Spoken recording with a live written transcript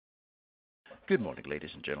Good morning,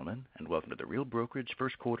 ladies and gentlemen, and welcome to the Real Brokerage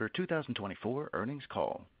First Quarter 2024 Earnings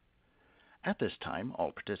Call. At this time,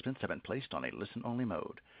 all participants have been placed on a listen-only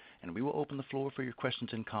mode, and we will open the floor for your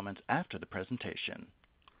questions and comments after the presentation.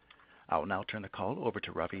 I will now turn the call over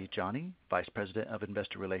to Ravi Jani, Vice President of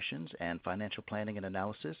Investor Relations and Financial Planning and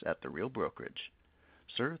Analysis at the Real Brokerage.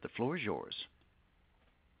 Sir, the floor is yours.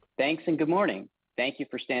 Thanks and good morning. Thank you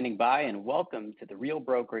for standing by and welcome to the Real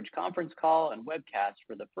Brokerage conference call and webcast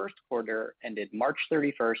for the first quarter ended March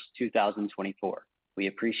 31st, 2024. We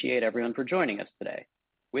appreciate everyone for joining us today.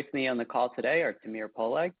 With me on the call today are Tamir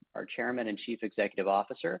Poleg, our Chairman and Chief Executive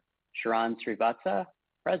Officer, Sharran Srivatsaa,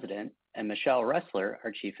 President, and Michelle Ressler,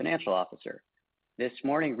 our Chief Financial Officer. This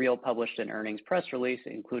morning, Real published an earnings press release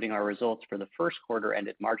including our results for the first quarter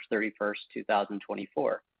ended March 31st,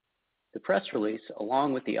 2024. The press release,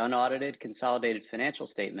 along with the unaudited consolidated financial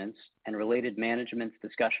statements and related management's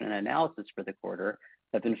discussion and analysis for the quarter,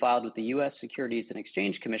 have been filed with the U.S. Securities and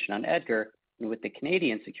Exchange Commission on EDGAR and with the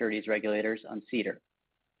Canadian securities regulators on SEDAR.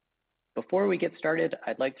 Before we get started,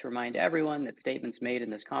 I'd like to remind everyone that statements made in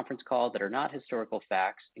this conference call that are not historical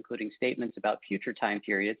facts, including statements about future time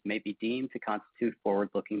periods, may be deemed to constitute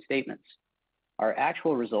forward-looking statements. Our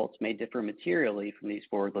actual results may differ materially from these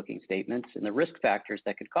forward-looking statements, and the risk factors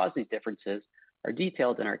that could cause these differences are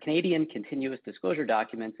detailed in our Canadian continuous disclosure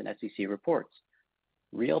documents and SEC reports.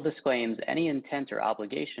 Real disclaims any intent or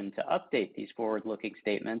obligation to update these forward-looking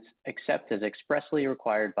statements except as expressly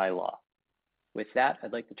required by law. With that,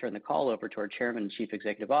 I'd like to turn the call over to our Chairman and Chief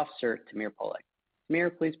Executive Officer, Tamir Poleg.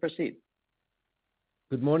 Tamir, please proceed.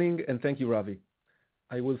 Good morning, and thank you, Ravi.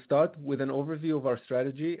 I will start with an overview of our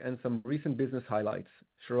strategy and some recent business highlights.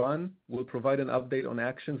 Sharran will provide an update on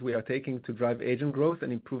actions we are taking to drive agent growth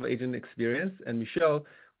and improve agent experience, and Michelle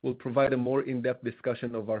will provide a more in-depth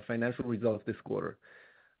discussion of our financial results this quarter.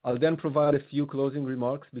 I'll then provide a few closing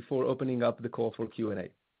remarks before opening up the call for Q&A.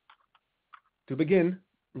 To begin,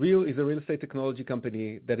 Real is a real estate technology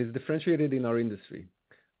company that is differentiated in our industry.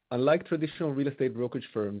 Unlike traditional real estate brokerage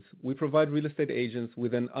firms, we provide real estate agents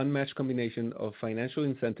with an unmatched combination of financial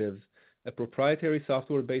incentives, a proprietary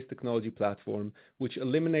software-based technology platform which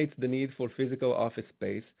eliminates the need for physical office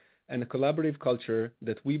space, and a collaborative culture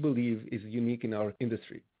that we believe is unique in our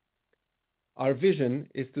industry. Our vision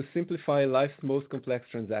is to simplify life's most complex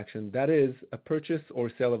transaction, that is, a purchase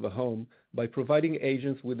or sale of a home, by providing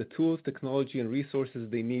agents with the tools, technology, and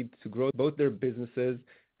resources they need to grow both their businesses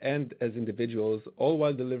and as individuals, all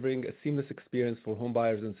while delivering a seamless experience for home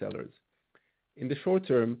buyers and sellers. In the short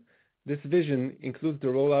term, this vision includes the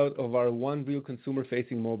rollout of our One Real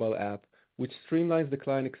consumer-facing mobile app, which streamlines the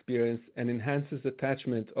client experience and enhances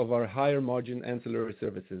attachment of our higher-margin ancillary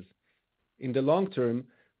services. In the long term,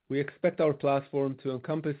 we expect our platform to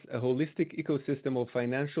encompass a holistic ecosystem of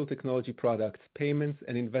financial technology products, payments,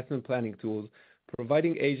 and investment planning tools,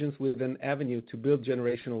 providing agents with an avenue to build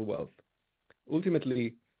generational wealth.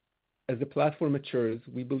 Ultimately, as the platform matures,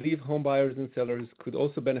 we believe home buyers and sellers could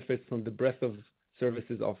also benefit from the breadth of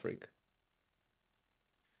services offering.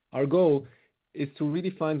 Our goal is to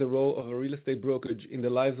redefine the role of a real estate brokerage in the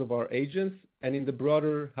lives of our agents and in the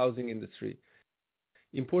broader housing industry.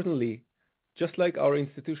 Importantly, just like our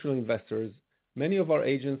institutional investors, many of our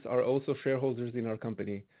agents are also shareholders in our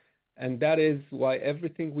company, and that is why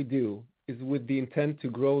everything we do is with the intent to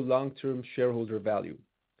grow long-term shareholder value.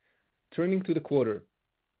 Turning to the quarter.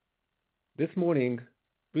 This morning,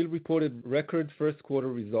 Real reported record first quarter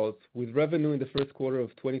results, with revenue in the first quarter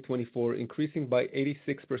of 2024 increasing by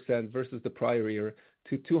 86% versus the prior year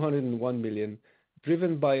to $201 million,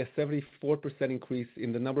 driven by a 74% increase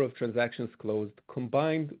in the number of transactions closed,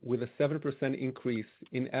 combined with a 7% increase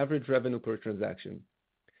in average revenue per transaction.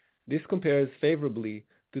 This compares favorably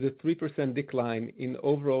to the 3% decline in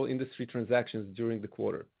overall industry transactions during the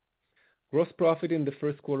quarter. Gross profit in the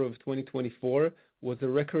first quarter of 2024 was a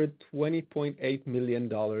record $20.8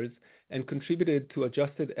 million and contributed to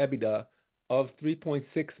adjusted EBITDA of $3.6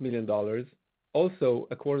 million, also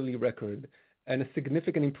a quarterly record, and a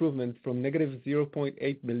significant improvement from negative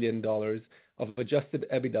 $0.8 million of adjusted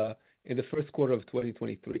EBITDA in the first quarter of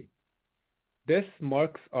 2023. This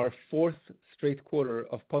marks our fourth straight quarter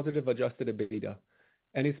of positive adjusted EBITDA,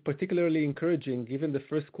 and is particularly encouraging given the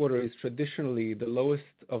first quarter is traditionally the lowest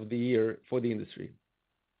of the year for the industry.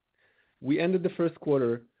 We ended the first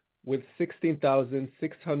quarter with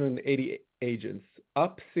 16,680 agents,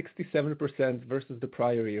 up 67% versus the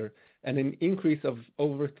prior year, and an increase of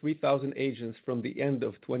over 3,000 agents from the end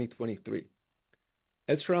of 2023.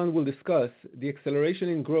 As Sharran will discuss, the acceleration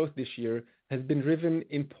in growth this year has been driven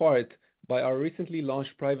in part by our recently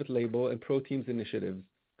launched private label and Pro Teams initiatives,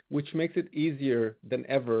 which makes it easier than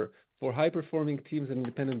ever for high-performing teams and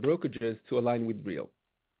independent brokerages to align with Real.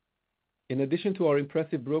 In addition to our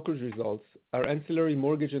impressive brokerage results, our ancillary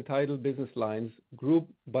mortgage and title business lines grew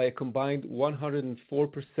by a combined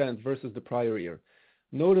 104% versus the prior year.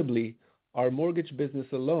 Notably, our mortgage business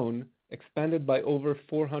alone expanded by over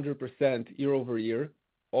 400% year-over-year,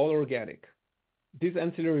 all organic. These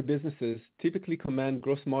ancillary businesses typically command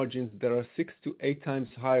gross margins that are 6 to 8 times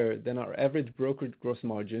higher than our average brokerage gross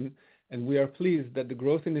margin, and we are pleased that the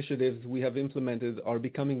growth initiatives we have implemented are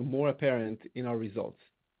becoming more apparent in our results.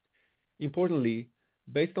 Importantly,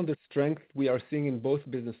 based on the strength we are seeing in both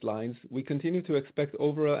business lines, we continue to expect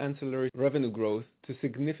overall ancillary revenue growth to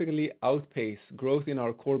significantly outpace growth in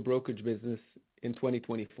our core brokerage business in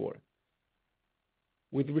 2024.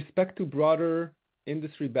 With respect to broader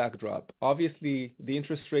industry backdrop, obviously the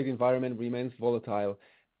interest rate environment remains volatile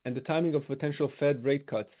and the timing of potential Fed rate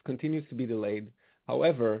cuts continues to be delayed.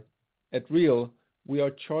 However, at Real, we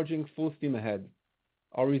are charging full steam ahead.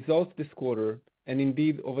 Our results this quarter, and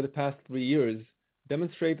indeed over the past 3 years,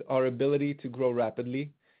 demonstrate our ability to grow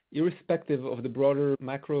rapidly, irrespective of the broader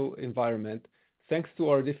macro environment, thanks to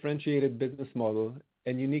our differentiated business model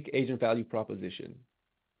and unique agent value proposition.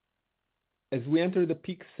 As we enter the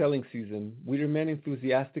peak selling season, we remain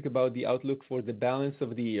enthusiastic about the outlook for the balance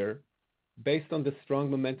of the year, based on the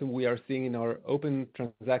strong momentum we are seeing in our open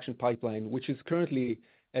transaction pipeline, which is currently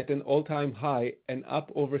at an all-time high and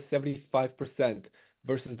up over 75%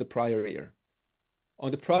 versus the prior year. On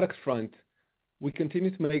the product front, we continue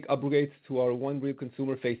to make upgrades to our One Real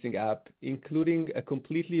consumer-facing app, including a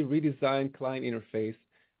completely redesigned client interface,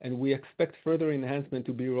 and we expect further enhancement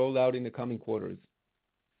to be rolled out in the coming quarters.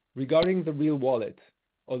 Regarding the Real Wallet,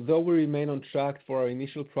 although we remain on track for our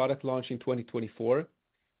initial product launch in 2024,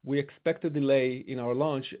 we expect a delay in our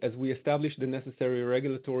launch as we establish the necessary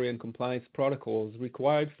regulatory and compliance protocols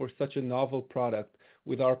required for such a novel product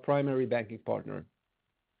with our primary banking partner.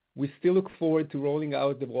 We still look forward to rolling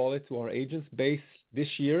out the wallet to our agents base this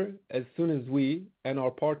year as soon as we and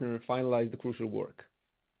our partner finalize the crucial work.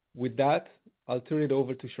 With that, I'll turn it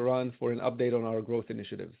over to Sharon for an update on our growth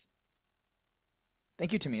initiatives.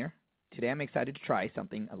 Thank you, Tamir. Today I'm excited to try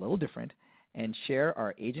something a little different and share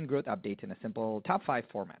our agent growth updates in a simple top 5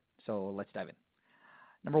 format. So let's dive in.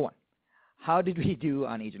 Number 1, how did we do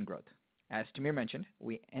on agent growth? As Tamir mentioned,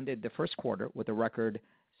 we ended the first quarter with a record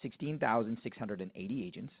 16,680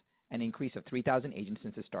 agents, an increase of 3,000 agents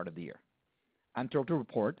since the start of the year. I'm thrilled to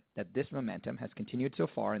report that this momentum has continued so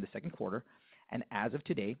far in the second quarter, and as of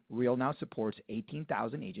today, Real now supports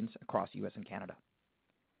 18,000 agents across US and Canada.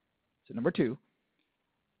 So number 2,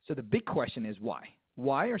 so the big question is why?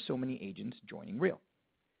 Why are so many agents joining Real?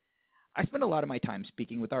 I spend a lot of my time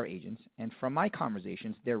speaking with our agents, and from my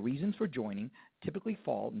conversations, their reasons for joining typically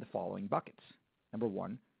fall in the following buckets. Number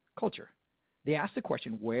 1, culture. They ask the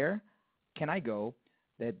question, where can I go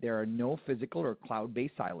that there are no physical or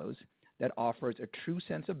cloud-based silos that offers a true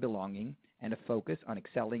sense of belonging and a focus on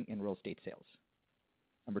excelling in real estate sales?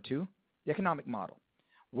 Number 2, the economic model.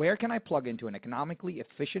 Where can I plug into an economically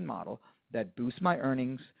efficient model that boosts my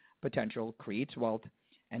earnings potential, creates wealth,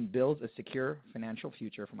 and builds a secure financial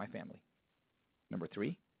future for my family? Number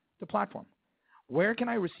 3, the platform. Where can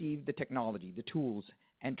I receive the technology, the tools,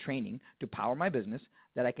 and training to power my business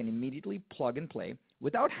that I can immediately plug and play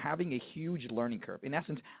without having a huge learning curve? In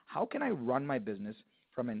essence, how can I run my business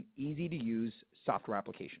from an easy-to-use software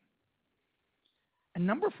application? And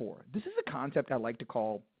number 4, this is a concept I like to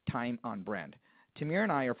call time on brand. Tamir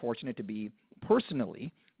and I are fortunate to be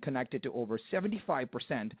personally connected to over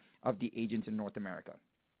 75% of the agents in North America,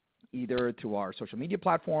 either through our social media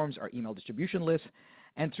platforms, our email distribution lists,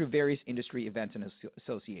 and through various industry events and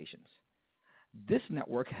associations. This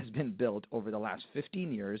network has been built over the last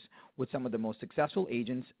 15 years with some of the most successful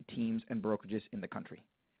agents, teams, and brokerages in the country.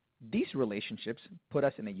 These relationships put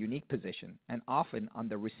us in a unique position and often on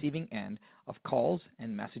the receiving end of calls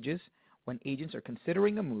and messages when agents are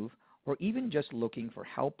considering a move or even just looking for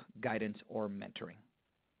help, guidance, or mentoring.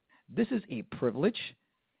 This is a privilege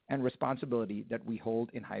and responsibility that we hold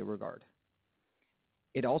in high regard.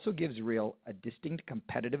 It also gives Real a distinct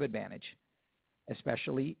competitive advantage,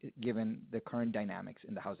 especially given the current dynamics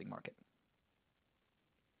in the housing market.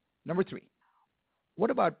 Number 3, what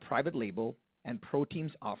about private label and Pro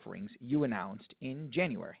Teams offerings you announced in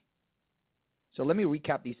January? So let me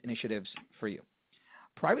recap these initiatives for you.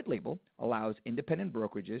 Private label allows independent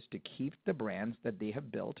brokerages to keep the brands that they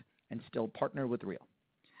have built and still partner with Real.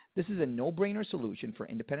 This is a no-brainer solution for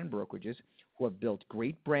independent brokerages who have built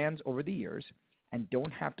great brands over the years and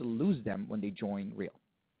don't have to lose them when they join Real.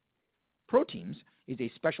 ProTeams is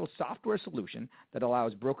a special software solution that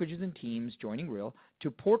allows brokerages and teams joining Real to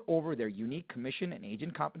port over their unique commission and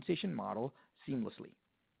agent compensation model seamlessly.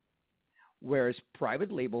 Whereas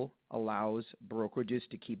private label allows brokerages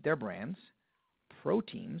to keep their brands,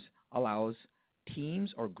 ProTeams allows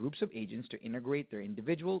teams or groups of agents to integrate their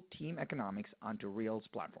individual team economics onto Real's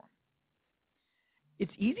platform.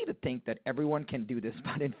 It's easy to think that everyone can do this,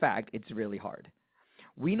 but in fact, it's really hard.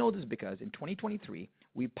 We know this because in 2023,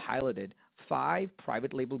 we piloted 5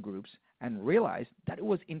 private label groups and realized that it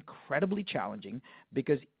was incredibly challenging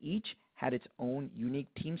because each had its own unique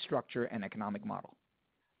team structure and economic model.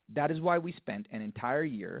 That is why we spent an entire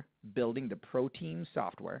year building the ProTeams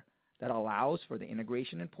software that allows for the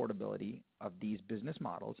integration and portability of these business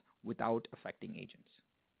models without affecting agents.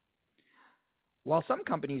 While some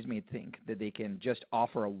companies may think that they can just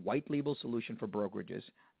offer a white label solution for brokerages,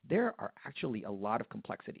 there are actually a lot of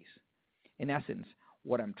complexities. In essence,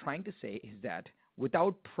 what I'm trying to say is that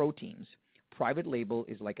without ProTeams, private label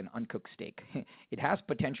is like an uncooked steak. It has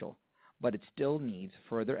potential, but it still needs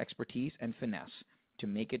further expertise and finesse to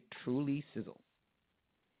make it truly sizzle.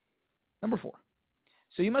 Number 4.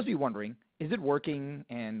 So you must be wondering, is it working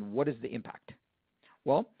and what is the impact?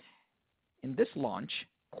 Well, in this launch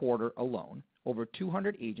quarter alone, over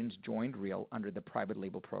 200 agents joined Real under the private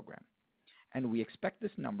label program. And we expect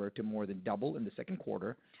this number to more than double in the second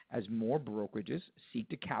quarter as more brokerages seek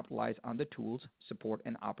to capitalize on the tools, support,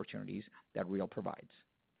 and opportunities that Real provides.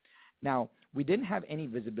 Now, we didn't have any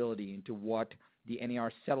visibility into what the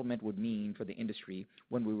NAR settlement would mean for the industry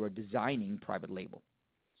when we were designing private label.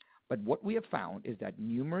 But what we have found is that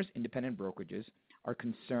numerous independent brokerages are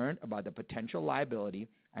concerned about the potential liability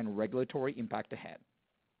and regulatory impact ahead.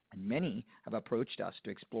 And many have approached us to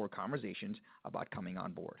explore conversations about coming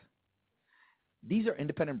on board. These are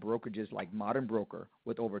independent brokerages like Modern Broker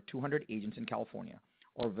with over 200 agents in California,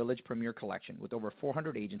 or Village Premier Collection with over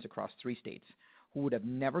 400 agents across 3 states who would have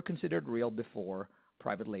never considered Real before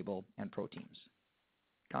private label and ProTeams.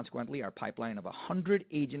 Consequently, our pipeline of 100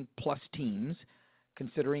 agent plus teams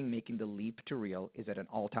considering making the leap to Real is at an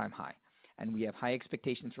all-time high, and we have high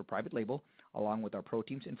expectations for private label along with our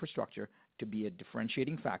ProTeams infrastructure to be a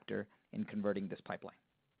differentiating factor in converting this pipeline.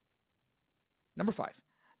 Number 5,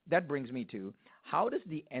 that brings me to how does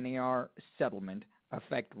the NAR settlement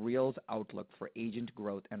affect Real's outlook for agent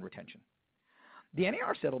growth and retention? The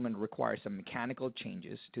NAR settlement requires some mechanical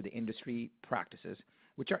changes to the industry practices,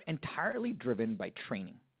 which are entirely driven by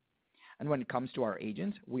training. And when it comes to our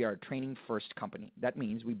agents, we are a training-first company. That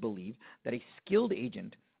means we believe that a skilled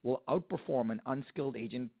agent will outperform an unskilled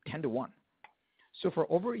agent 10 to 1. So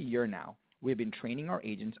for over a year now, we have been training our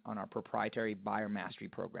agents on our proprietary Buyer Mastery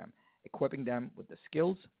program, equipping them with the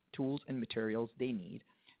skills, tools, and materials they need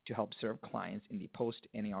to help serve clients in the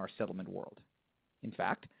post-NAR settlement world. In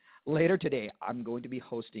fact, later today, I'm going to be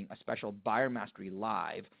hosting a special Buyer Mastery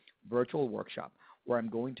Live virtual workshop where I'm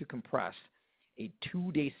going to compress a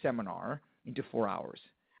 2-day seminar into 4 hours.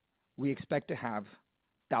 We expect to have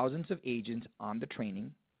thousands of agents on the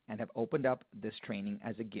training and have opened up this training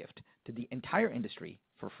as a gift to the entire industry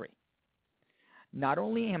for free. Not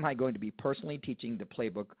only am I going to be personally teaching the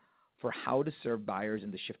playbook for how to serve buyers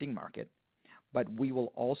in the shifting market, but we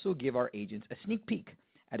will also give our agents a sneak peek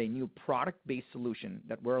at a new product-based solution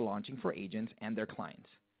that we're launching for agents and their clients.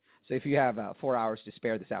 So if you have 4 hours to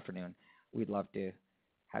spare this afternoon, we'd love to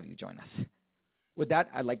have you join us. With that,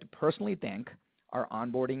 I'd like to personally thank our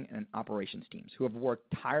onboarding and operations teams who have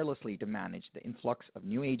worked tirelessly to manage the influx of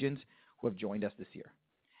new agents who have joined us this year,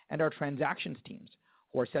 and our transactions teams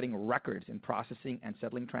who are setting records in processing and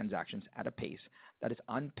settling transactions at a pace that is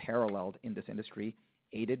unparalleled in this industry,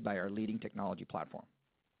 aided by our leading technology platform.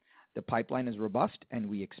 The pipeline is robust, and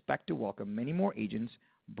we expect to welcome many more agents,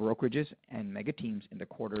 brokerages, and mega teams in the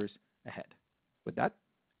quarters ahead. With that,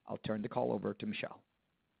 I'll turn the call over to Michelle.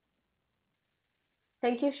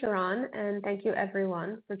 Thank you, Sharon, and thank you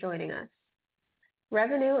everyone for joining us.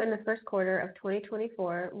 Revenue in the first quarter of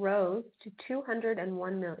 2024 rose to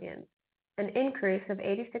 $201 million, an increase of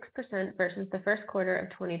 86% versus the first quarter of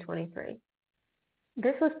 2023.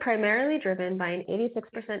 This was primarily driven by an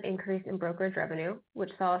 86% increase in brokerage revenue, which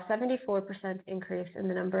saw a 74% increase in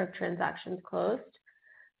the number of transactions closed,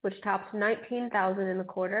 which topped 19,000 in the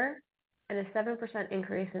quarter, and a 7%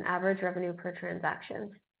 increase in average revenue per transaction.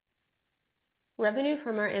 Revenue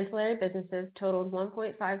from our ancillary businesses totaled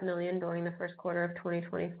 $1.5 million during the first quarter of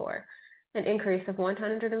 2024, an increase of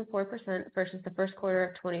 104% versus the first quarter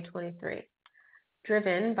of 2023,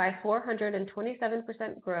 driven by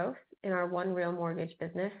 427% growth in our One Real Mortgage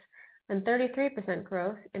business and 33%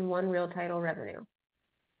 growth in One Real Title revenue.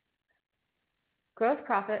 Gross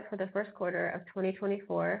profit for the first quarter of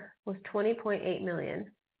 2024 was $20.8 million,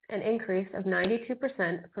 an increase of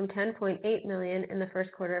 92% from $10.8 million in the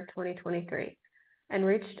first quarter of 2023, and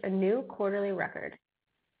reached a new quarterly record.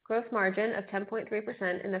 Gross margin of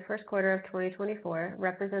 10.3% in the first quarter of 2024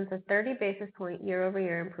 represents a 30 basis point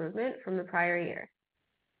year-over-year improvement from the prior year.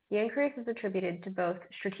 The increase is attributed to both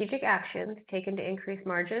strategic actions taken to increase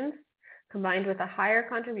margins, combined with a higher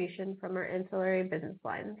contribution from our ancillary business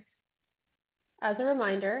lines. As a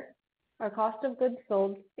reminder, our cost of goods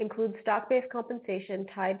sold includes stock-based compensation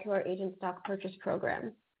tied to our agent stock purchase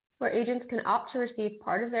program, where agents can opt to receive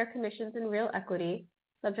part of their commissions in real equity,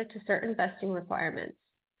 subject to certain vesting requirements.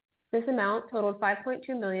 This amount totaled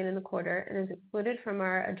 $5.2 million in the quarter and is excluded from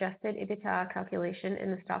our adjusted EBITDA calculation in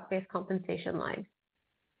the stock-based compensation line.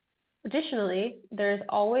 Additionally, there is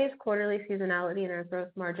always quarterly seasonality in our gross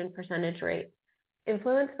margin percentage rate,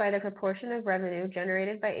 influenced by the proportion of revenue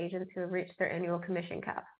generated by agents who have reached their annual commission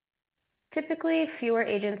cap. Typically, fewer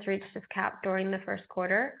agents reach this cap during the first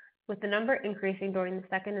quarter, with the number increasing during the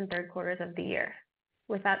second and third quarters of the year.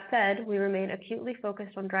 With that said, we remain acutely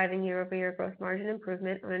focused on driving year-over-year gross margin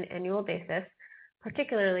improvement on an annual basis,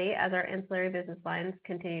 particularly as our ancillary business lines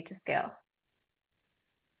continue to scale.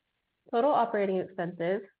 Total operating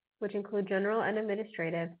expenses, which include general and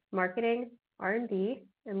administrative, marketing, R&D,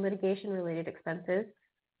 and litigation-related expenses,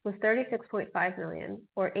 was $36.5 million,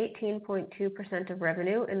 or 18.2% of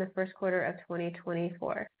revenue in the first quarter of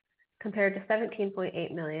 2024, compared to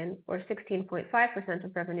 $17.8 million, or 16.5%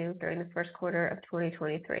 of revenue during the first quarter of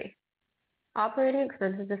 2023. Operating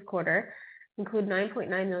expenses this quarter include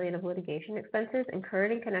 $9.9 million of litigation expenses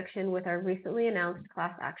incurred in connection with our recently announced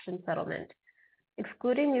class action settlement.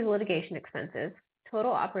 Excluding these litigation expenses,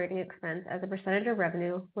 total operating expense as a percentage of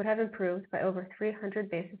revenue would have improved by over 300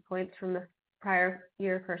 basis points from the prior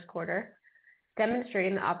year first quarter,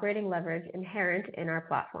 demonstrating the operating leverage inherent in our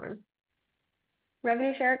platform.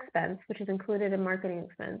 Revenue share expense, which is included in marketing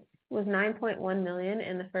expense, was $9.1 million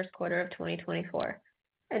in the first quarter of 2024,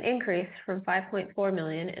 an increase from $5.4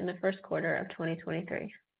 million in the first quarter of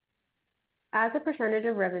 2023. As a percentage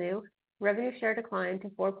of revenue, revenue share declined to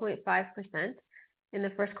 4.5% in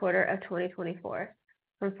the first quarter of 2024,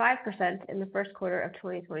 from 5% in the first quarter of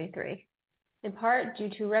 2023, in part due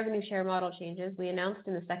to revenue share model changes we announced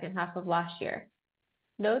in the second half of last year.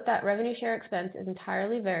 Note that revenue share expense is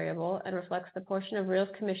entirely variable and reflects the portion of Real's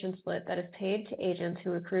commission split that is paid to agents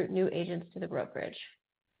who recruit new agents to the brokerage.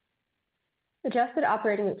 Adjusted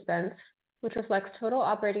operating expense, which reflects total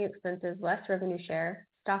operating expenses less revenue share,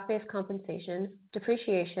 stock-based compensation,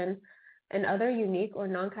 depreciation, and other unique or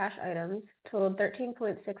non-cash items, totaled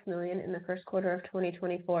 $13.6 million in the first quarter of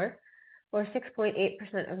 2024, or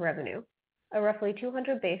 6.8% of revenue, a roughly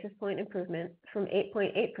 200 basis point improvement from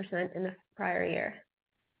 8.8% in the prior year.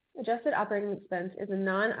 Adjusted operating expense is a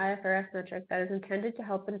non-IFRS metric that is intended to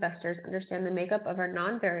help investors understand the makeup of our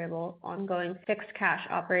non-variable, ongoing fixed cash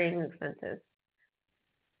operating expenses.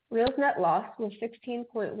 Real's net loss was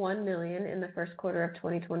 $16.1 million in the first quarter of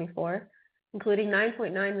 2024, including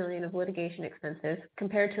 $9.9 million of litigation expenses,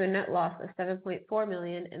 compared to a net loss of $7.4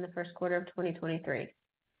 million in the first quarter of 2023.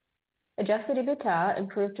 Adjusted EBITDA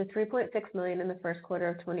improved to $3.6 million in the first quarter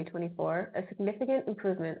of 2024, a significant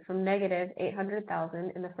improvement from negative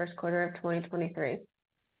 $800,000 in the first quarter of 2023.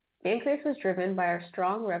 The increase was driven by our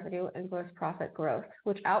strong revenue and gross profit growth,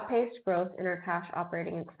 which outpaced growth in our cash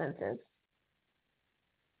operating expenses.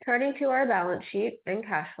 Turning to our balance sheet and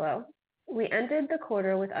cash flow, we ended the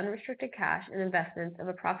quarter with unrestricted cash and investments of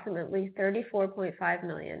approximately $34.5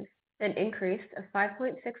 million, an increase of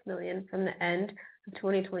 $5.6 million from the end of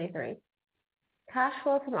 2023. Cash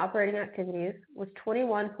flow from operating activities was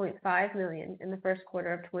 $21.5 million in the first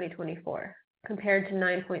quarter of 2024, compared to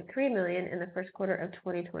 $9.3 million in the first quarter of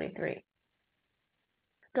 2023.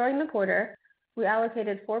 During the quarter, we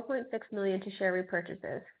allocated $4.6 million to share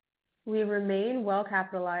repurchases. We remain well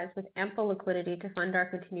capitalized with ample liquidity to fund our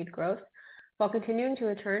continued growth while continuing to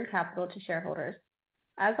return capital to shareholders.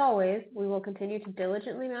 As always, we will continue to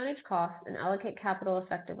diligently manage costs and allocate capital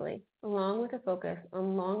effectively, along with a focus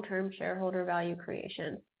on long-term shareholder value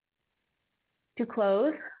creation. To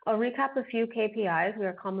close, I'll recap a few KPIs we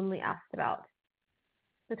are commonly asked about.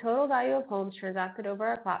 The total value of homes transacted over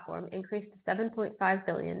our platform increased to $7.5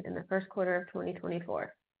 billion in the first quarter of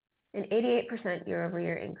 2024, an 88%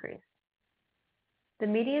 year-over-year increase. The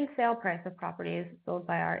median sale price of properties sold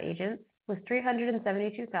by our agents was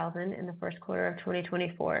 $372,000 in the first quarter of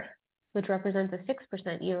 2024, which represents a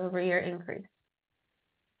 6% year-over-year increase.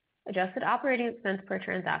 Adjusted operating expense per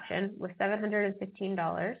transaction was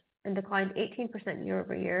 $715 and declined 18%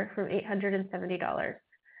 year-over-year from $870,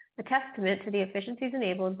 a testament to the efficiencies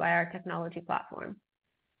enabled by our technology platform.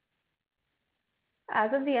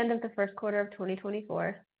 As of the end of the first quarter of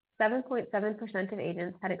 2024, 7.7% of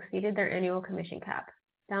agents had exceeded their annual commission cap,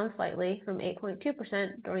 down slightly from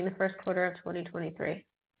 8.2% during the first quarter of 2023.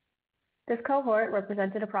 This cohort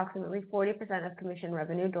represented approximately 40% of commission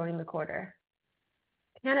revenue during the quarter.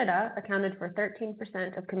 Canada accounted for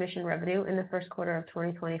 13% of commission revenue in the first quarter of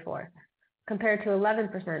 2024, compared to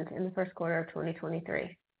 11% in the first quarter of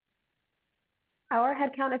 2023. Our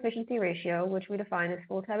headcount efficiency ratio, which we define as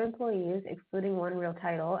full-time employees, excluding One Real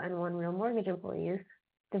Title and One Real Mortgage employees,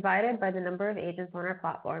 divided by the number of agents on our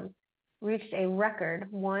platform, reached a record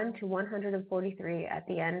 1 to 143 at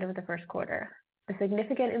the end of the first quarter, a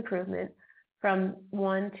significant improvement from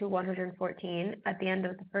 1 to 114 at the end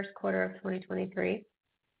of the first quarter of 2023,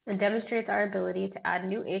 and demonstrates our ability to add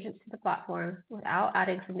new agents to the platform without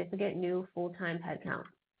adding significant new full-time headcount.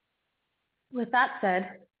 With that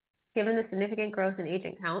said, given the significant growth in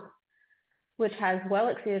agent count, which has well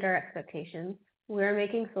exceeded our expectations, we are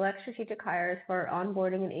making select strategic hires for our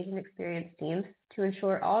onboarding and agent experience teams to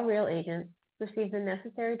ensure all Real agents receive the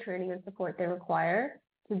necessary training and support they require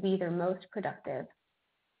to be their most productive.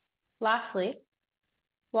 Lastly,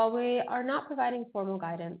 while we are not providing formal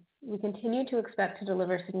guidance, we continue to expect to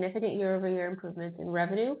deliver significant year-over-year improvements in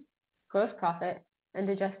revenue, gross profit, and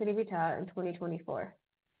adjusted EBITDA in 2024.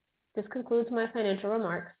 This concludes my financial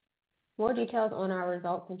remarks. More details on our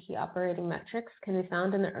results and key operating metrics can be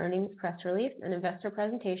found in the earnings press release and investor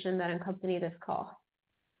presentation that accompany this call.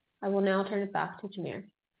 I will now turn it back to Tamir.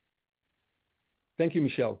 Thank you,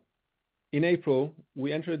 Michelle. In April,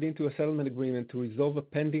 we entered into a settlement agreement to resolve a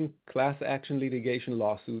pending class action litigation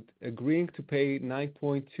lawsuit, agreeing to pay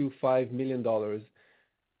 $9.25 million.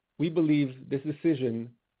 We believe this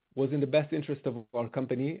decision was in the best interest of our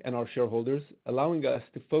company and our shareholders, allowing us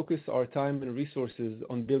to focus our time and resources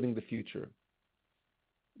on building the future.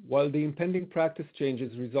 While the impending practice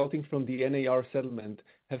changes resulting from the NAR settlement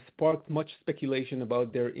have sparked much speculation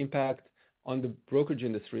about their impact on the brokerage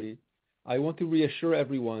industry, I want to reassure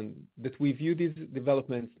everyone that we view these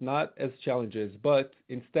developments not as challenges, but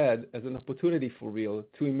instead as an opportunity for Real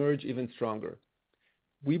to emerge even stronger.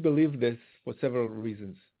 We believe this for several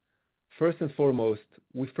reasons. First and foremost,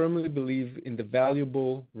 we firmly believe in the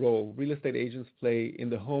valuable role real estate agents play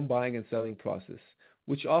in the home buying and selling process,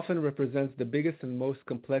 which often represents the biggest and most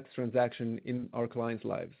complex transaction in our clients'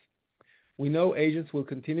 lives. We know agents will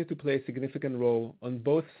continue to play a significant role on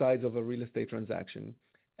both sides of a real estate transaction,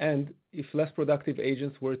 and if less productive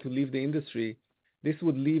agents were to leave the industry, this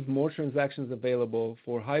would leave more transactions available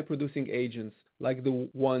for high-producing agents like the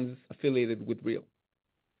ones affiliated with Real.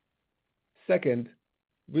 Second,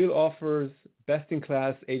 Real offers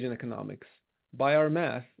best-in-class agent economics. By our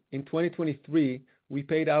math, in 2023, we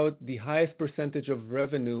paid out the highest percentage of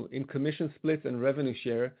revenue in commission splits and revenue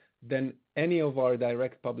share than any of our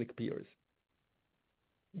direct public peers.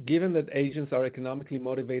 Given that agents are economically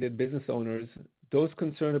motivated business owners, those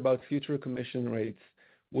concerned about future commission rates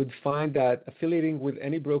would find that affiliating with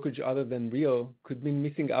any brokerage other than Real could mean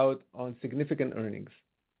missing out on significant earnings.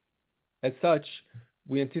 As such,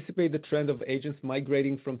 we anticipate the trend of agents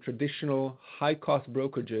migrating from traditional high-cost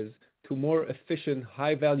brokerages to more efficient,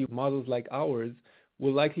 high-value models like ours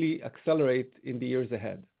will likely accelerate in the years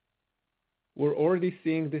ahead. We're already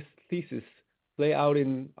seeing this thesis play out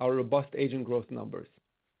in our robust agent growth numbers.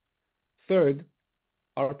 Third,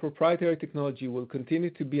 our proprietary technology will continue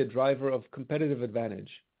to be a driver of competitive advantage.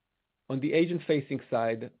 On the agent-facing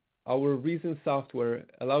side, our Reason software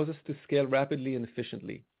allows us to scale rapidly and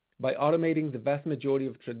efficiently by automating the vast majority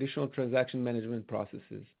of traditional transaction management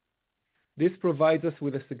processes. This provides us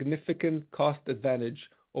with a significant cost advantage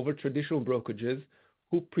over traditional brokerages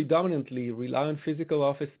who predominantly rely on physical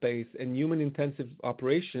office space and human-intensive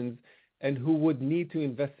operations, and who would need to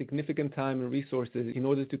invest significant time and resources in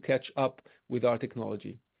order to catch up with our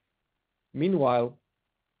technology. Meanwhile,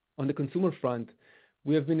 on the consumer front,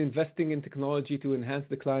 we have been investing in technology to enhance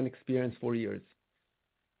the client experience for years.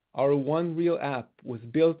 Our One Real app was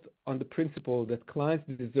built on the principle that clients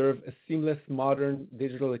deserve a seamless, modern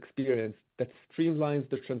digital experience that streamlines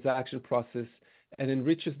the transaction process and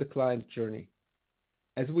enriches the client's journey.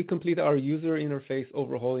 As we complete our user interface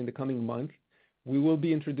overhaul in the coming months, we will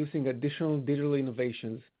be introducing additional digital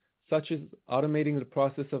innovations, such as automating the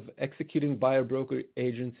process of executing buyer-broker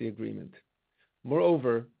agency agreement.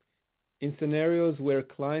 Moreover, in scenarios where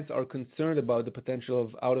clients are concerned about the potential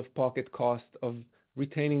of out-of-pocket cost of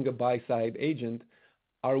retaining a buy-side agent,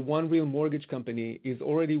 our One Real Mortgage company is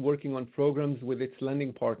already working on programs with its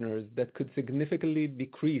lending partners that could significantly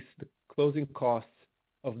decrease the closing costs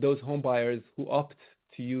of those home buyers who opt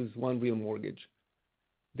to use One Real Mortgage.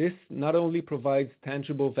 This not only provides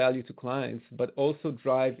tangible value to clients, but also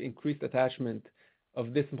drive increased attachment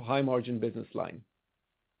of this high-margin business line.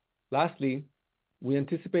 Lastly, we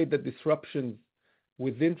anticipate that disruptions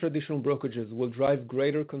within traditional brokerages will drive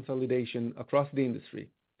greater consolidation across the industry.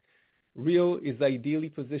 Real is ideally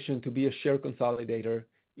positioned to be a share consolidator,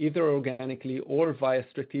 either organically or via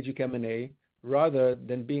strategic M&A, rather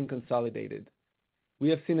than being consolidated. We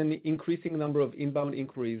have seen an increasing number of inbound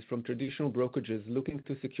inquiries from traditional brokerages looking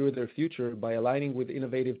to secure their future by aligning with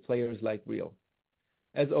innovative players like Real.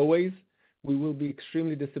 As always, we will be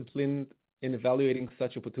extremely disciplined in evaluating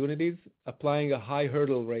such opportunities, applying a high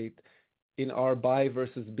hurdle rate in our buy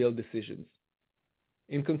versus build decisions.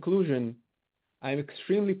 In conclusion, I am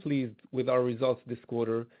extremely pleased with our results this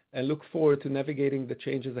quarter and look forward to navigating the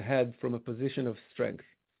changes ahead from a position of strength.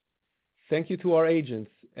 Thank you to our agents,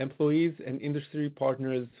 employees, and industry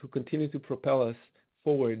partners who continue to propel us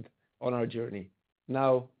forward on our journey.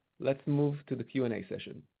 Now, let's move to the Q&A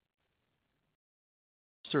session.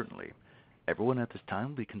 Certainly. Everyone at this time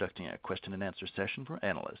will be conducting a question and answer session for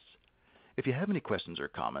analysts. If you have any questions or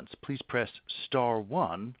comments, please press star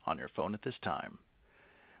one on your phone at this time.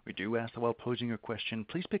 We do ask that while posing your question,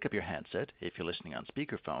 please pick up your handset if you're listening on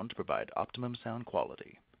speakerphone to provide optimum sound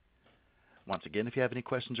quality. Once again, if you have any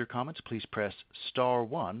questions or comments, please press star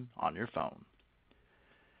one on your phone.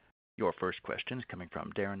 Your first question is coming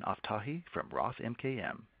from Darren Aftahi from Roth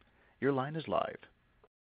MKM. Your line is live.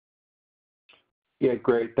 Yeah,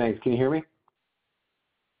 great. Thanks. Can you hear me?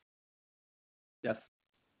 Yes.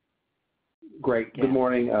 Great. Yeah. Good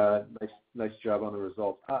morning. Nice job on the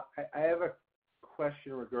results. I have a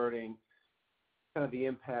question regarding kind of the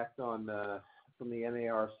impact on from the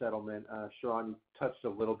NAR settlement. Sharran, you touched a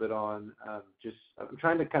little bit on I'm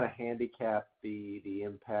trying to kind of handicap the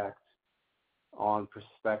impact on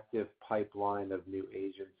prospective pipeline of new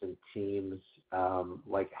agents and teams.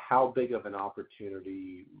 Like how big of an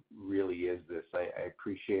opportunity really is this? I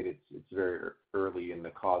appreciate it's very early in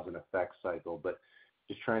the cause and effect cycle, but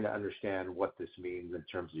just trying to understand what this means in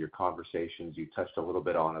terms of your conversations. You touched a little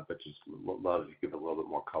bit on it, but just love if you give a little bit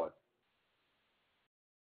more color.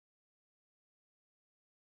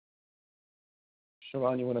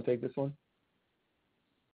 Sharran, you want to take this one?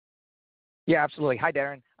 Yeah, absolutely. Hi,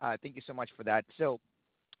 Darren. Thank you so much for that. So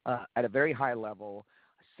at a very high level,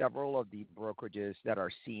 several of the brokerages that are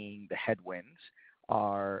seeing the headwinds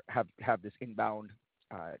have this inbound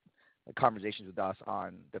conversations with us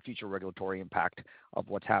on the future regulatory impact of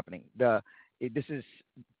what's happening. This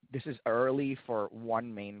is early for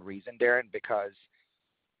one main reason, Darren, because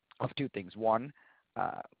of two things. One,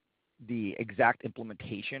 the exact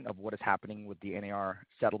implementation of what is happening with the NAR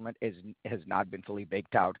settlement has not been fully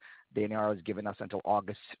baked out. The NAR has given us until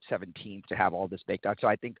August 17th to have all this baked out. So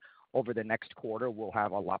I think over the next quarter, we'll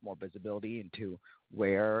have a lot more visibility into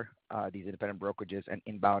where these independent brokerages and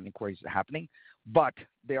inbound inquiries are happening. But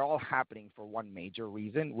they're all happening for one major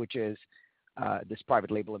reason, which is this private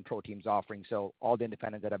label and pro teams offering. So all the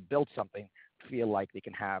independents that have built something feel like they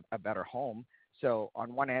can have a better home. So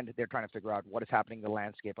on one end, they're trying to figure out what is happening in the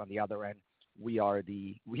landscape. On the other end, we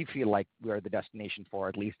feel like we are the destination for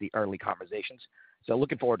at least the early conversations. So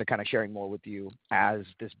looking forward to kind of sharing more with you as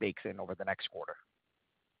this bakes in over the next quarter.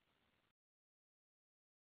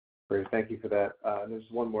 Great. Thank you for that. There's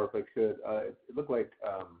one more if I could. It looked like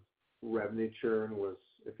revenue churn was,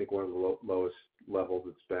 I think, one of the lowest levels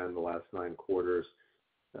it's been the last 9 quarters.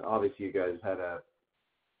 Obviously, you guys had a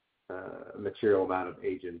material amount of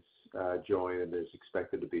agents join, and there's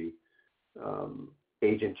expected to be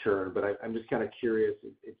agent churn. But I'm just kind of curious.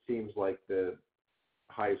 It seems like the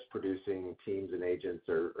highest producing teams and agents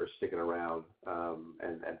are sticking around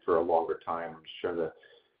and for a longer time. I'm just trying to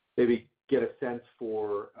maybe get a sense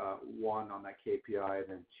for one on that KPI, and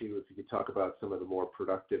then two, if you could talk about some of the more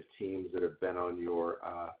productive teams that have been on your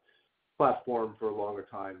platform for a longer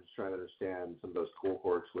time, just trying to understand some of those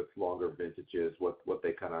cohorts with longer vintages, what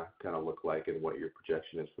they kind of look like, and what your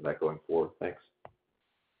projection is for that going forward. Thanks.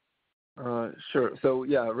 Sure. So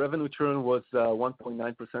yeah, revenue churn was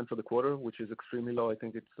 1.9% for the quarter, which is extremely low. I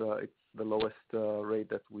think it's the lowest rate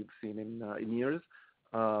that we've seen in years.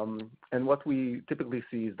 And what we typically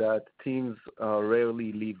see is that teams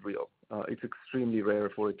rarely leave Real. It's extremely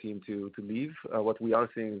rare for a team to leave. What we are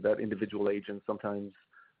seeing is that individual agents sometimes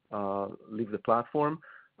leave the platform.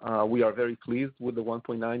 We are very pleased with the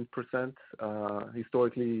 1.9%.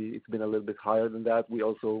 Historically, it's been a little bit higher than that. We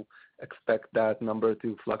also expect that number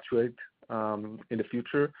to fluctuate in the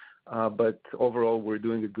future. But overall, we're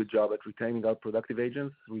doing a good job at retaining our productive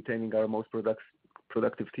agents, retaining our most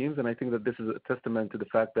productive teams. And I think that this is a testament to the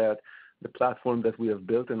fact that the platform that we have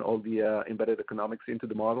built and all the embedded economics into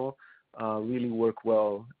the model really work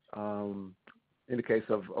well in the case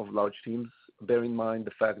of large teams. Bear in mind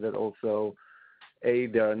the fact that also,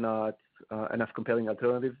 there are not enough compelling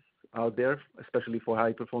alternatives out there, especially for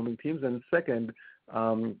high-performing teams. And second,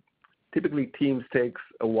 typically teams takes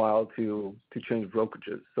a while to change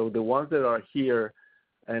brokerages. So the ones that are here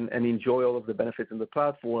and enjoy all of the benefits in the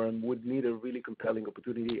platform would need a really compelling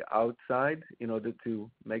opportunity outside in order to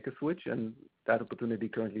make a switch, and that opportunity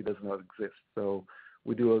currently does not exist. So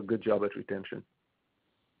we do a good job at retention.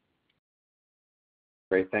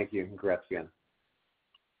 Great, thank you. Congrats again.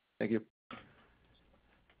 Thank you.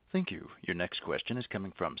 Thank you. Your next question is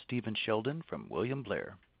coming from Stephen Sheldon from William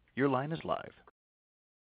Blair. Your line is live.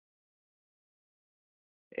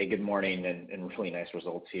 Hey, good morning, and really nice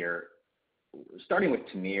results here. Starting with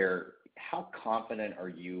Tamir, how confident are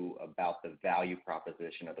you about the value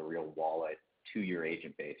proposition of the Real Wallet to your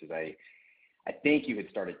agent base? As I think you had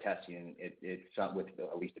started testing it with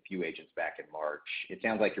at least a few agents back in March. It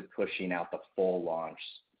sounds like you're pushing out the full launch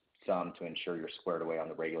some to ensure you're squared away on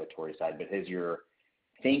the regulatory side. But has your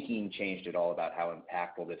thinking changed at all about how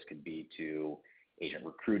impactful this could be to agent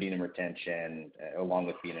recruiting and retention, along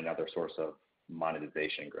with being another source of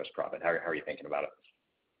monetization and gross profit? How are you thinking about it?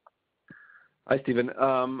 Hi, Stephen.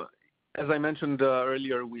 As I mentioned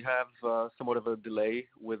earlier, we have somewhat of a delay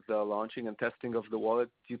with launching and testing of the wallet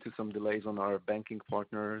due to some delays on our banking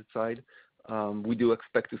partner side. We do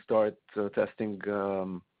expect to start testing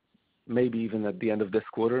maybe even at the end of this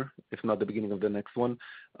quarter, if not the beginning of the next one.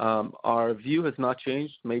 Our view has not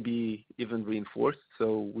changed, maybe even reinforced.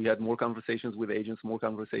 So we had more conversations with agents, more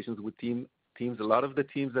conversations with teams. A lot of the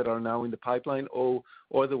teams that are now in the pipeline or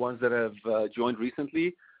the ones that have joined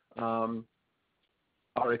recently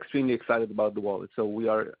are extremely excited about the wallet. So we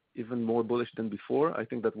are even more bullish than before. I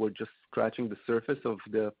think that we're just scratching the surface of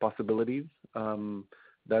the possibilities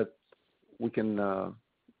that we can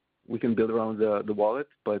build around the wallet.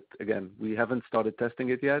 But again, we haven't started testing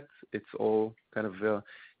it yet. It's all kind of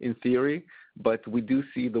in theory, but we do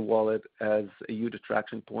see the wallet as a huge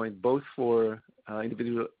attraction point, both for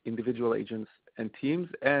individual agents and teams,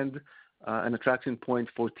 and an attraction point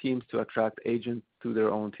for teams to attract agents to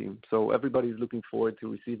their own team. So everybody's looking forward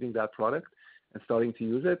to receiving that product and starting to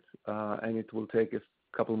use it, and it will take a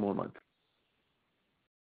couple more months.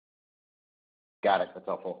 Got it. That's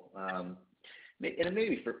helpful. And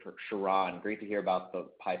maybe for Sharran, great to hear about the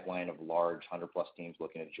pipeline of large 100+ teams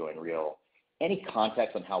looking to join Real. Any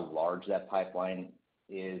context on how large that pipeline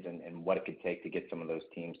is and what it could take to get some of those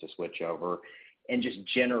teams to switch over? And just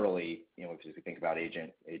generally, as we think about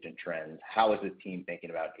agent trends, how is the team thinking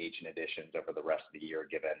about agent additions over the rest of the year,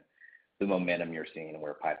 given the momentum you're seeing and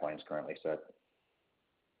where pipeline's currently set?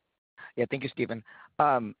 Yeah, thank you, Stephen.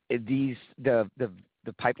 The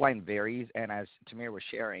pipeline varies, and as Tamir was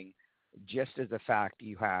sharing, just as the fact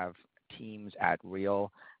you have teams at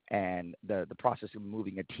Real and the process of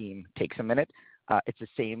moving a team takes a minute, it's the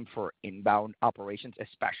same for inbound operations,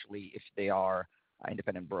 especially if they are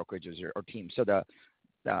independent brokerages or teams. So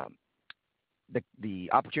the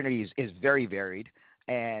opportunity is very varied,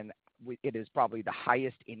 and it is probably the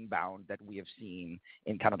highest inbound that we have seen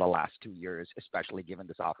in kind of the last 2 years, especially given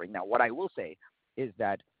this offering. Now, what I will say is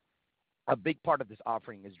that a big part of this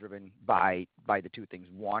offering is driven by the two things.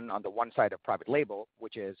 One, on the one side of private label,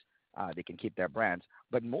 which is they can keep their brands,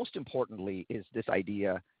 but most importantly is this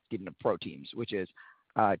idea given of pro teams, which is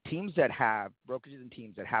teams that have brokerages and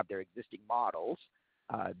teams that have their existing models,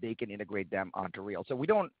 they can integrate them onto Real. So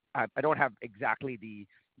I don't have exactly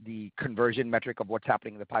the conversion metric of what's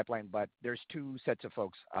happening in the pipeline, but there's two sets of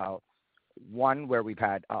folks. One where we've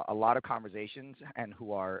had a lot of conversations and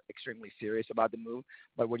who are extremely serious about the move,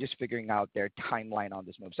 but we're just figuring out their timeline on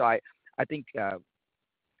this move. So I think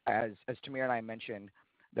as Tamir and I mentioned,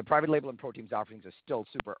 the private label and pro teams offerings are still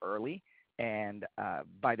super early. And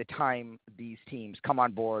by the time these teams come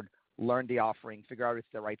on board, learn the offering, figure out if it's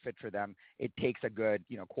the right fit for them, it takes a good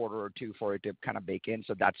quarter or two for it to kind of bake in.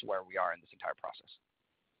 So that's where we are in this entire process.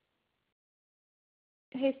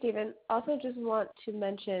 Hey, Stephen. Also just want to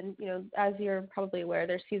mention, as you're probably aware,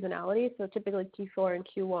 there's seasonality. So typically Q4 and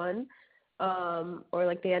Q1, or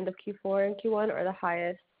like the end of Q4 and Q1 are the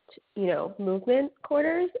highest, movement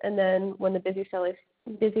quarters. And then when the busy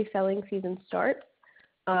selling season starts,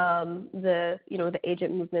 the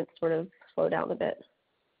agent movements sort of slow down a bit.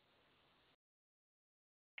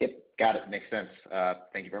 Yep, got it. Makes sense.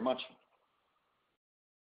 Thank you very much.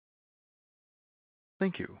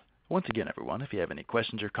 Thank you. Once again, everyone, if you have any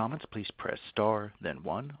questions or comments, please press star, then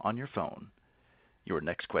 1 on your phone. Your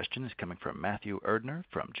next question is coming from Matthew Erdner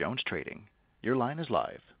from JonesTrading. Your line is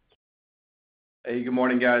live. Hey, good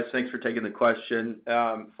morning, guys. Thanks for taking the question.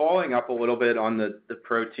 Following up a little bit on the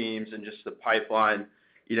pro teams and just the pipeline,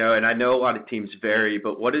 and I know a lot of teams vary,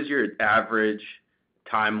 but what is your average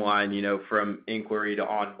timeline, from inquiry to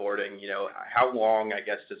onboarding? How long, I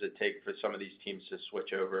guess, does it take for some of these teams to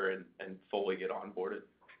switch over and fully get onboarded?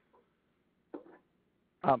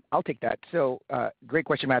 I'll take that. So, great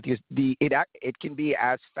question, Matthew. It can be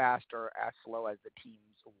as fast or as slow as the teams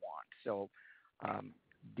want. So,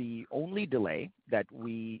 the only delay that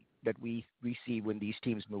we see when these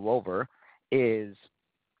teams move over is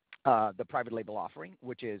the private label offering,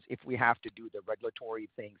 which is if we have to do the regulatory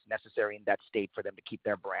things necessary in that state for them to keep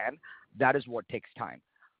their brand, that is what takes time.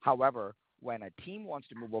 However, when a team wants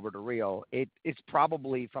to move over to Real, it's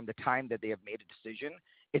probably from the time that they have made a decision,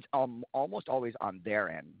 it's almost always on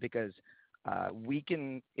their end because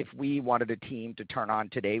if we wanted a team to turn on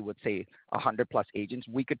today with, say, 100 plus agents,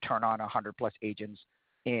 we could turn on 100 plus agents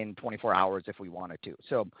in 24 hours if we wanted to.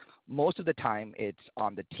 So most of the time it's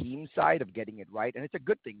on the team side of getting it right. And it's a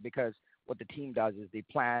good thing because what the team does is they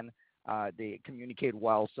plan, they communicate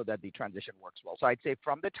well so that the transition works well. So I'd say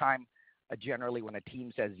from the time generally when a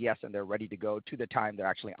team says yes and they're ready to go to the time they're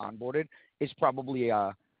actually onboarded is probably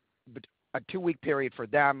a 2-week period for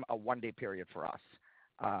them, a 1-day period for us.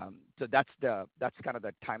 So that's kind of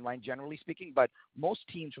the timeline generally speaking. But most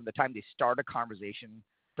teams from the time they start a conversation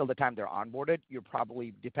till the time they're onboarded, you're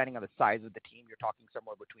probably, depending on the size of the team, you're talking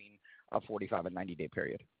somewhere between a 45 and 90-day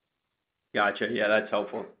period. Gotcha. Yeah, that's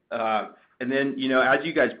helpful. And then, as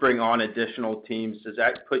you guys bring on additional teams, does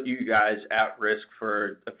that put you guys at risk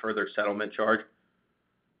for a further settlement charge?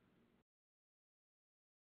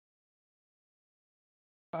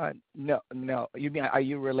 No. You mean, are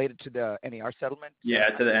you related to the NAR settlement?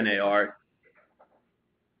 Yeah, to the NAR.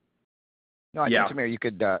 No, I think Tamir, you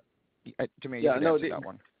could. Tamir, you could answer that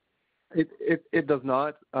one. It does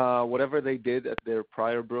not. Whatever they did at their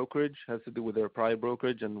prior brokerage has to do with their prior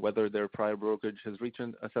brokerage, and whether their prior brokerage has reached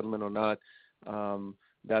a settlement or not,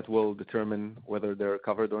 that will determine whether they're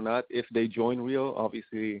covered or not. If they join Real,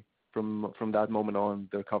 obviously from that moment on,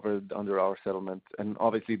 they're covered under our settlement, and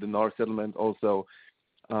obviously the NAR settlement also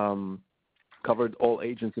covered all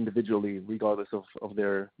agents individually, regardless of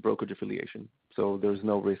their brokerage affiliation. So there's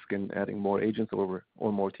no risk in adding more agents or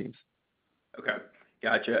more teams. Okay.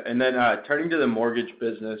 Gotcha. And then turning to the mortgage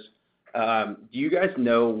business, do you guys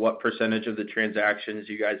know what percentage of the transactions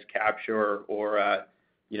you guys capture or,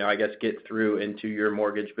 I guess, get through into your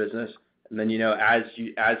mortgage business? And then, as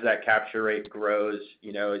that capture rate grows,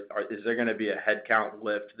 is there going to be a headcount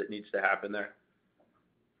lift that needs to happen there?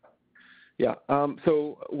 Yeah.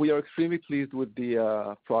 So we are extremely pleased with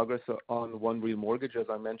the progress on One Real Mortgage. As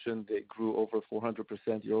I mentioned, they grew over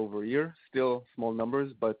 400% year over year. Still small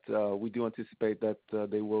numbers, but we do anticipate that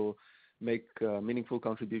they will make a meaningful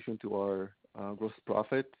contribution to our gross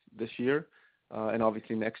profit this year and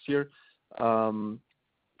obviously next year.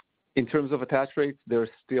 In terms of attach rates, they're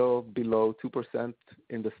still below 2%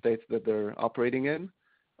 in the states that they're operating in,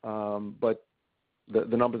 but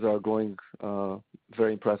the numbers are growing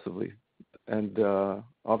very impressively. And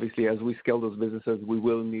obviously, as we scale those businesses, we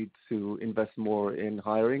will need to invest more in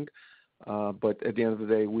hiring. But at the end of the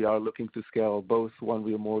day, we are looking to scale both One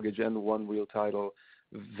Real Mortgage and One Real Title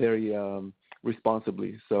very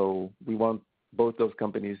responsibly. So we want both those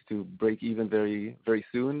companies to break even very, very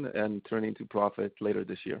soon and turn into profit later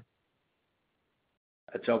this year.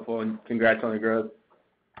 That's helpful, and congrats on the growth.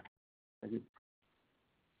 Thank you.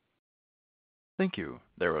 Thank you.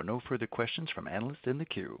 There are no further questions from analysts in the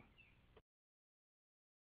queue.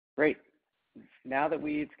 Great. Now that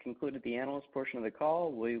we've concluded the analyst portion of the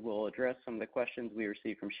call, we will address some of the questions we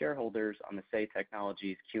received from shareholders on the Say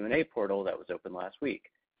Technologies Q&A portal that was open last week.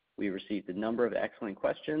 We received a number of excellent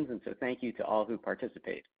questions, and so thank you to all who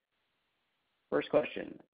participate. First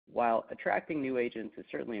question. While attracting new agents is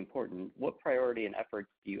certainly important, what priority and efforts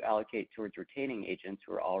do you allocate towards retaining agents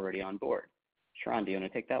who are already on board? Sharon, do you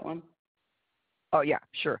want to take that one? Oh, yeah,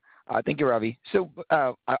 sure. Thank you, Ravi. So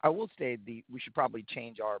I will say we should probably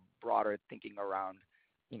change our broader thinking around,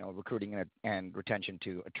 recruiting and retention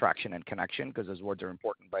to attraction and connection, because those words are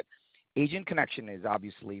important. But agent connection is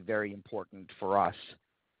obviously very important for us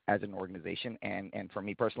as an organization and for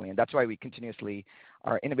me personally. And that's why we continuously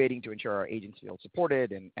are innovating to ensure our agents feel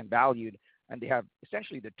supported and valued, and they have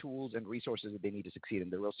essentially the tools and resources that they need to succeed in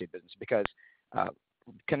the real estate business, because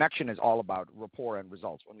connection is all about rapport and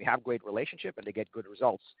results. When we have great relationship and they get good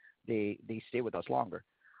results, they stay with us longer.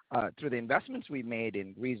 Through the investments we made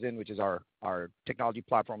in Reason, which is our technology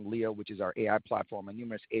platform, Leo, which is our AI platform, and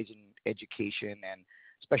numerous agent education and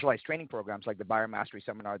specialized training programs like the Buyer Mastery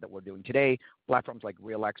Seminar that we're doing today, platforms like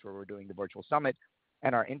REAX, where we're doing the virtual summit,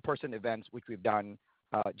 and our in-person events, which we've done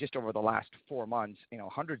just over the last 4 months,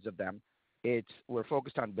 hundreds of them. We're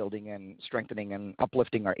focused on building and strengthening and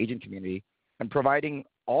uplifting our agent community and providing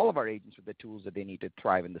all of our agents with the tools that they need to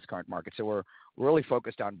thrive in this current market. So we're really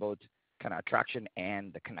focused on both kind of attraction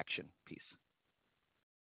and the connection piece.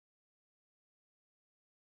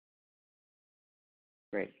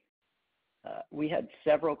 Great. We had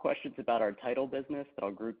several questions about our title business that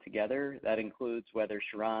I'll group together. That includes whether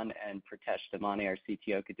Sharon and Pritesh Damani, our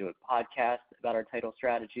CTO, could do a podcast about our title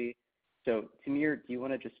strategy. So Tamir, do you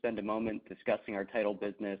want to just spend a moment discussing our title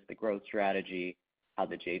business, the growth strategy, how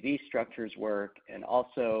the JV structures work, and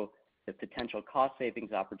also the potential cost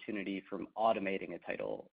savings opportunity from automating a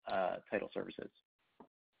title services?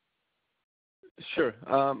 Sure.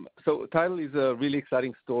 So title is a really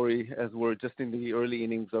exciting story as we're just in the early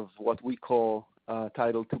innings of what we call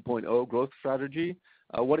Title 2.0 growth strategy.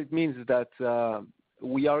 What it means is that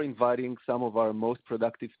we are inviting some of our most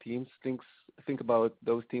productive teams. Think about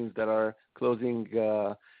those teams that are closing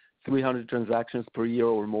 300 transactions per year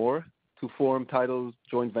or more to form title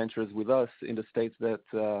joint ventures with us in the states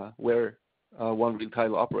that where One Real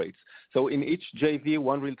Title operates. So in each JV,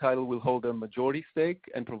 One Real Title will hold a majority stake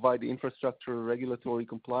and provide the infrastructure, regulatory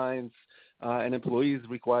compliance, and employees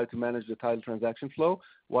required to manage the title transaction flow,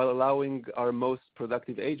 while allowing our most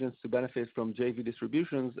productive agents to benefit from JV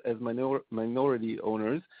distributions as minority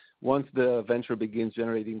owners once the venture begins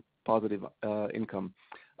generating positive income.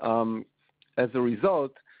 As a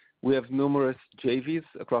result, we have numerous JVs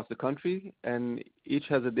across the country, and each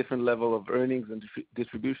has a different level of earnings and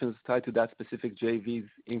distributions tied to that specific JV's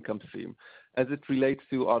income stream. As it relates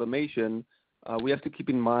to automation, we have to keep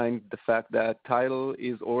in mind the fact that title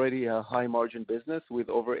is already a high-margin business with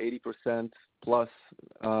over 80% plus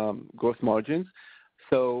gross margins.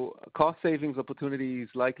 So cost savings opportunity is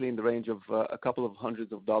likely in the range of a couple of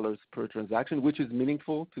hundreds of dollars per transaction, which is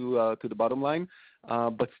meaningful to the bottom line,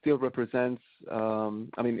 but still represents,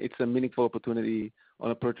 it's a meaningful opportunity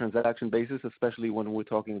on a per transaction basis, especially when we're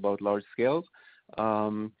talking about large scales.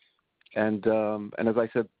 And as I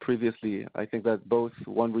said previously, I think that both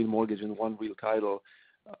One Real Mortgage and One Real Title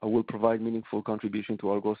will provide meaningful contribution to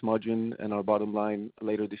our gross margin and our bottom line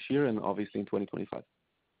later this year and obviously in 2025.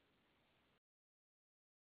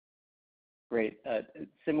 Great.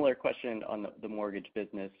 Similar question on the mortgage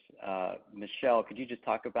business. Michelle, could you just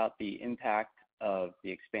talk about the impact of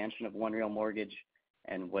the expansion of One Real Mortgage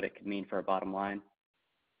and what it could mean for our bottom line?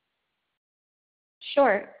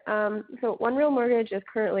 Sure. So One Real Mortgage is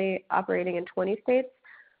currently operating in 20 states.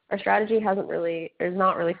 Our strategy is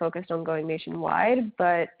not really focused on going nationwide,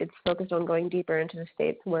 but it's focused on going deeper into the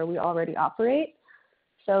states where we already operate.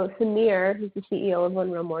 So Samir, who's the CEO of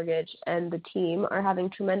One Real Mortgage, and the team are having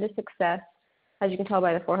tremendous success, as you can tell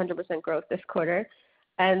by the 400% growth this quarter.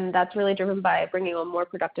 And that's really driven by bringing on more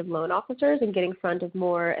productive loan officers and getting in front of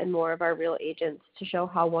more and more of our real agents to show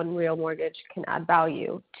how One Real Mortgage can add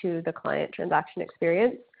value to the client transaction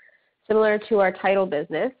experience. Similar to our title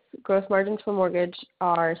business, gross margins for mortgage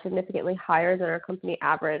are significantly higher than our company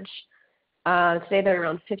average. Today they're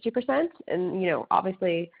around 50%. And,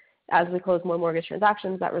 obviously, as we close more mortgage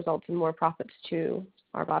transactions, that results in more profits to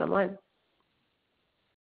our bottom line.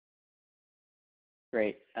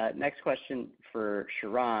 Great. Next question for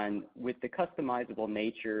Sharon. With the customizable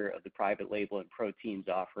nature of the private label and Pro Teams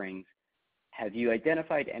offerings, have you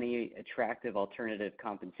identified any attractive alternative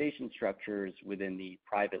compensation structures within the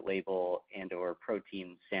private label and or Pro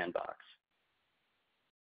Teams sandbox?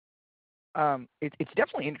 It's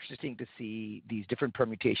definitely interesting to see these different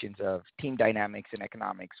permutations of team dynamics and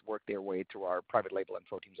economics work their way through our private label and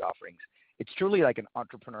Pro Teams offerings. It's truly like an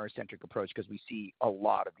entrepreneur-centric approach because we see a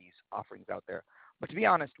lot of these offerings out there. But to be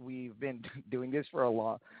honest, we've been doing this for a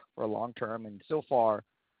long term, and so far,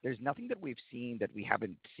 there's nothing that we've seen that we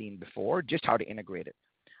haven't seen before, just how to integrate it.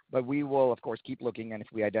 But we will, of course, keep looking, and if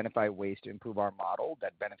we identify ways to improve our model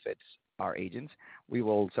that benefits our agents, we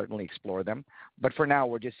will certainly explore them. But for now,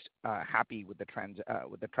 we're just happy with the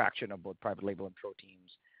traction of both private label and Pro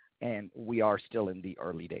Teams, and we are still in the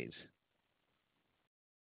early days.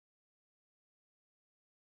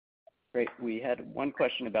 Great. We had one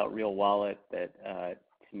question about Real Wallet that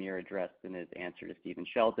Tamir addressed in his answer to Stephen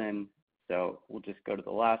Sheldon. So we'll just go to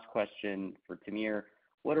the last question for Tamir.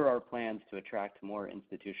 What are our plans to attract more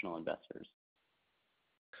institutional investors?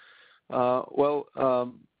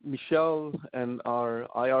 Michelle and our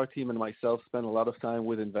IR team and myself spend a lot of time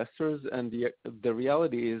with investors, and the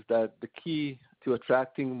reality is that the key to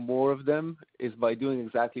attracting more of them is by doing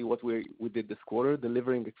exactly what we did this quarter,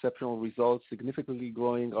 delivering exceptional results, significantly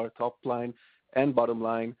growing our top line and bottom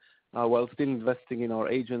line, while still investing in our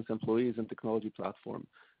agents, employees, and technology platform.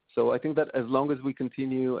 So I think that as long as we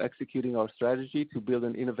continue executing our strategy to build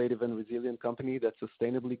an innovative and resilient company that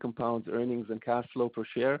sustainably compounds earnings and cash flow per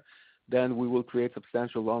share, then we will create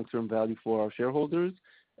substantial long-term value for our shareholders.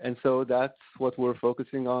 And so that's what we're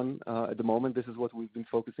focusing on at the moment. This is what we've been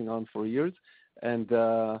focusing on for years. And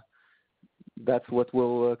that's what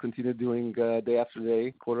we'll continue doing day after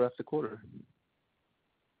day, quarter after quarter.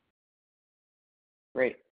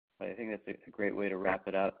 Great. I think that's a great way to wrap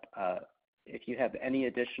it up. If you have any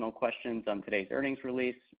additional questions on today's earnings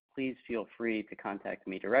release, please feel free to contact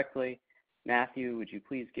me directly. Matthew, would you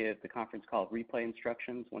please give the conference call replay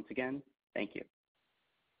instructions once again? Thank you.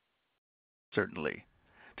 Certainly.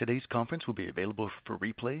 Today's conference will be available for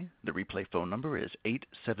replay. The replay phone number is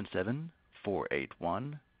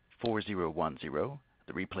 877-481-4010.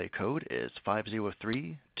 The replay code is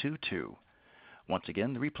 50322. Once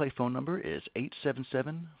again, the replay phone number is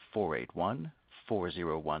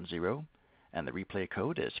 877-481-4010, and the replay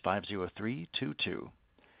code is 50322.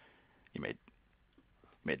 You may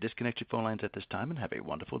disconnect your phone lines at this time and have a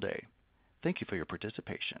wonderful day. Thank you for your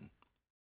participation.